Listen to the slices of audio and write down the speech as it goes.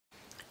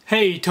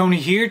Hey, Tony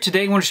here.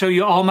 Today I want to show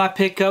you all my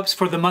pickups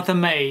for the month of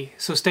May,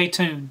 so stay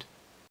tuned.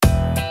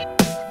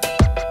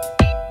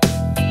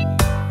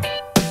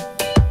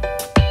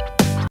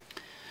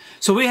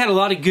 So we had a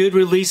lot of good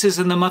releases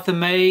in the month of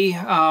May,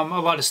 a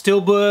lot of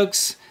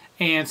steelbooks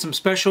and some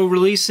special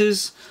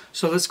releases.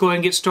 So let's go ahead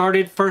and get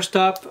started. First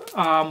up,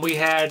 we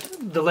had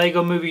the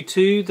Lego Movie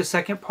 2, the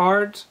second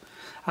part.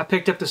 I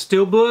picked up the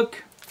steelbook,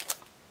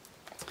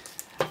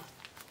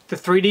 the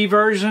 3D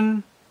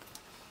version,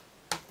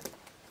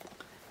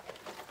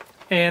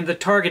 and the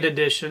Target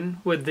edition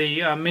with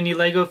the mini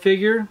Lego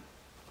figure.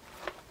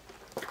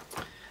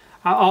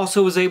 I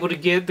also was able to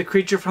get the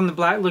Creature from the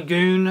Black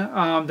Lagoon,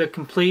 the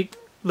complete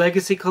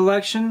Legacy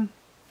collection.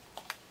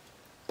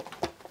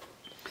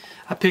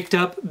 I picked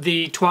up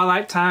the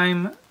Twilight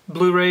Time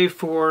Blu-ray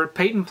for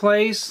Peyton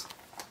Place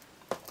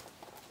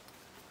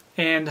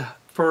and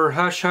for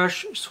Hush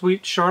Hush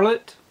Sweet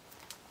Charlotte.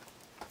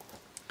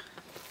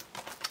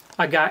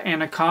 I got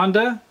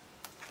Anaconda,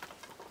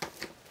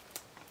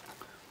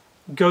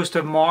 Ghost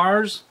of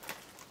Mars.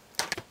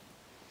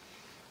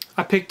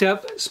 I picked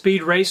up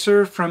Speed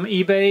Racer from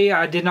eBay.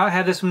 I did not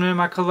have this one in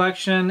my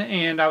collection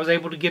and I was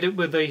able to get it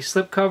with a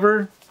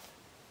slipcover.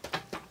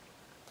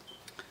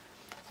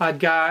 I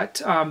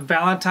got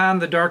Valentine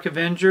the Dark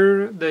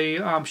Avenger,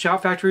 the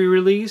Shout Factory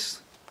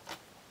release.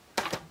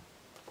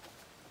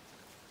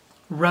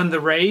 Run the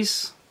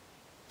Race.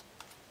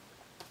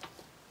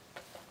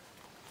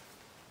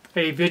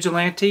 A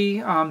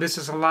Vigilante. This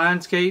is a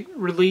Lionsgate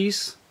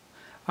release.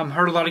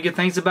 Heard a lot of good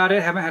things about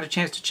it. Haven't had a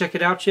chance to check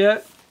it out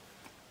yet.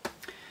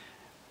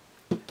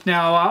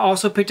 Now I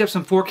also picked up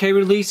some 4K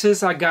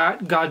releases. I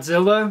got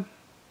Godzilla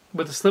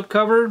with a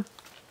slipcover,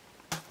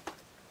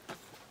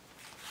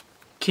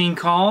 King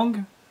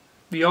Kong,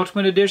 the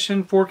Ultimate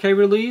Edition 4K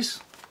release.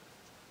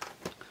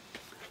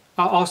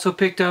 I also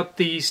picked up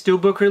the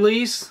Steelbook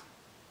release,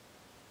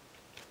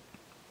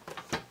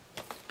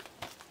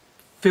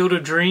 Field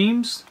of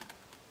Dreams,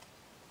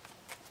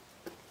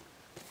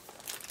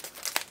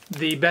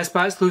 the Best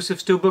Buy exclusive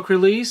Steelbook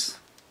release,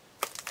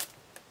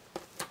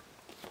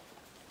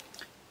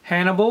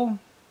 Hannibal,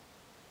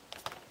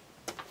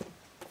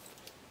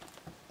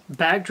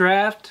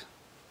 Backdraft,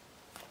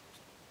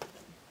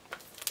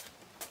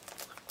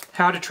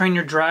 How to Train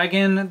Your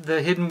Dragon,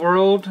 the Hidden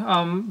World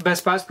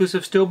Best Buy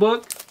exclusive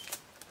Steelbook,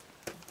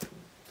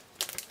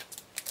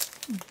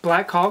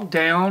 Black Hawk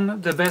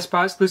Down, the Best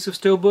Buy exclusive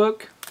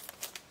Steelbook,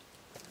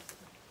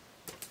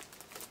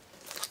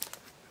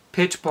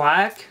 Pitch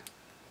Black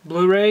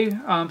Blu-ray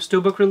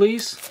Steelbook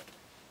release,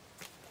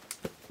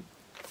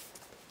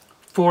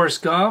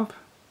 Forrest Gump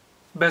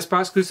Best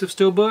Buy exclusive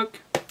Steelbook,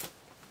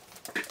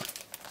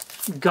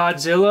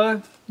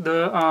 Godzilla,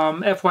 the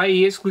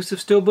FYE exclusive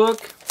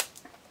Steelbook,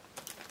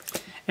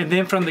 and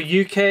then from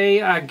the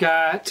UK I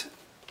got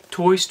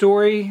Toy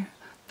Story,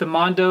 the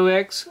Mondo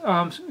X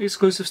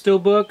exclusive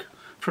Steelbook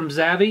from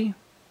Zavvi.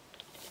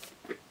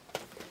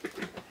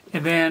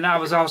 And then I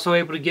was also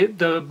able to get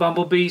the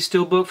Bumblebee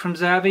Steelbook from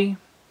Zavvi.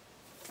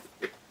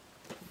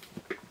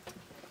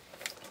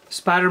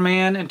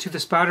 Spider-Man Into the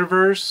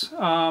Spider-Verse,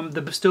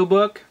 the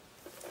Steelbook.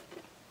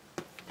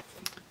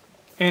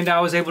 And I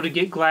was able to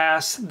get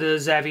Glass, the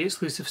Zavvi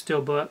exclusive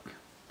Steelbook.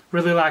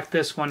 Really like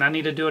this one. I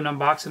need to do an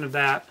unboxing of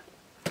that.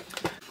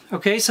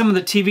 Okay, some of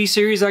the TV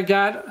series I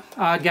got.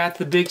 I got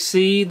The Big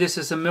C. This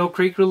is a Mill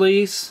Creek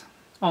release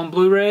on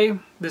Blu-ray.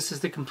 This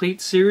is the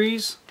complete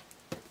series.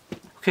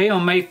 Okay,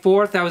 on May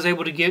 4th I was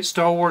able to get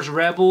Star Wars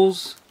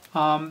Rebels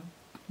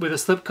with a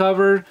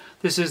slipcover.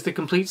 This is the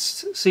complete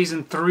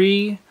season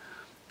 3.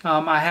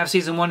 I have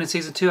season 1 and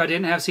season 2. I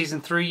didn't have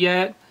season 3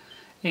 yet.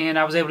 And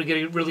I was able to get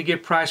a really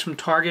good price from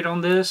Target on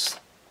this.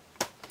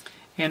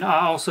 And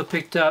I also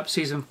picked up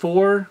season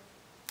 4.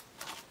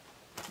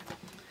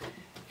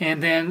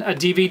 And then a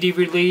DVD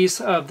release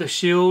of The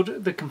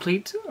Shield, the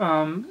complete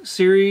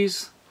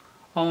series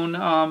on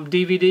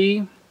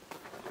DVD.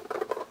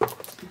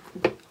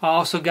 I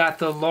also got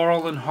the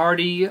Laurel and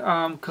Hardy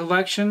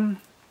collection.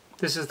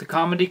 This is the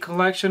comedy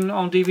collection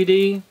on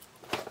DVD.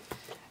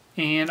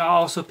 And I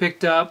also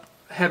picked up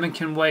Heaven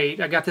Can Wait.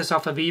 I got this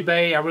off of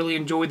eBay. I really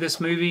enjoyed this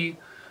movie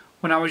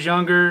when I was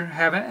younger.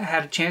 Haven't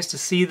had a chance to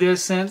see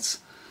this since.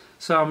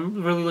 So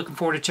I'm really looking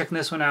forward to checking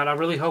this one out. I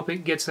really hope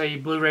it gets a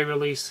Blu-ray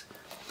release.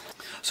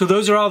 So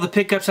those are all the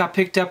pickups I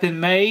picked up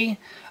in May.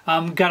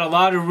 Got a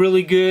lot of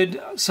really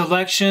good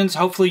selections.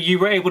 Hopefully you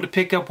were able to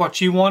pick up what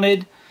you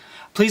wanted.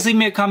 Please leave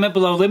me a comment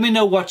below. Let me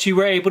know what you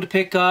were able to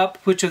pick up.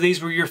 Which of these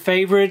were your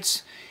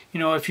favorites. You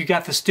know, if you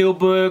got the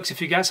steelbooks,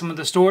 if you got some of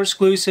the store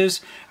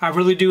exclusives. I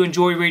really do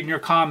enjoy reading your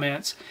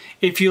comments.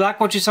 If you like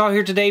what you saw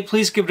here today,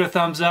 please give it a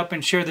thumbs up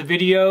and share the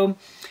video.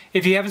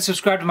 If you haven't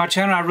subscribed to my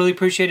channel, I really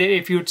appreciate it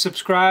if you would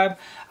subscribe.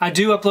 I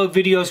do upload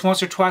videos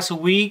once or twice a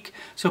week,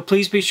 so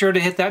please be sure to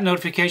hit that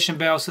notification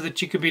bell so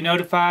that you can be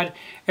notified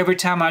every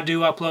time I do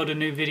upload a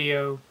new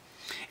video.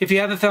 If you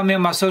haven't found me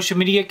on my social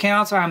media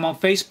accounts, I am on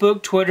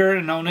Facebook, Twitter,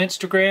 and on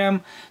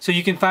Instagram, so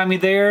you can find me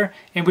there,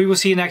 and we will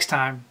see you next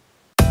time.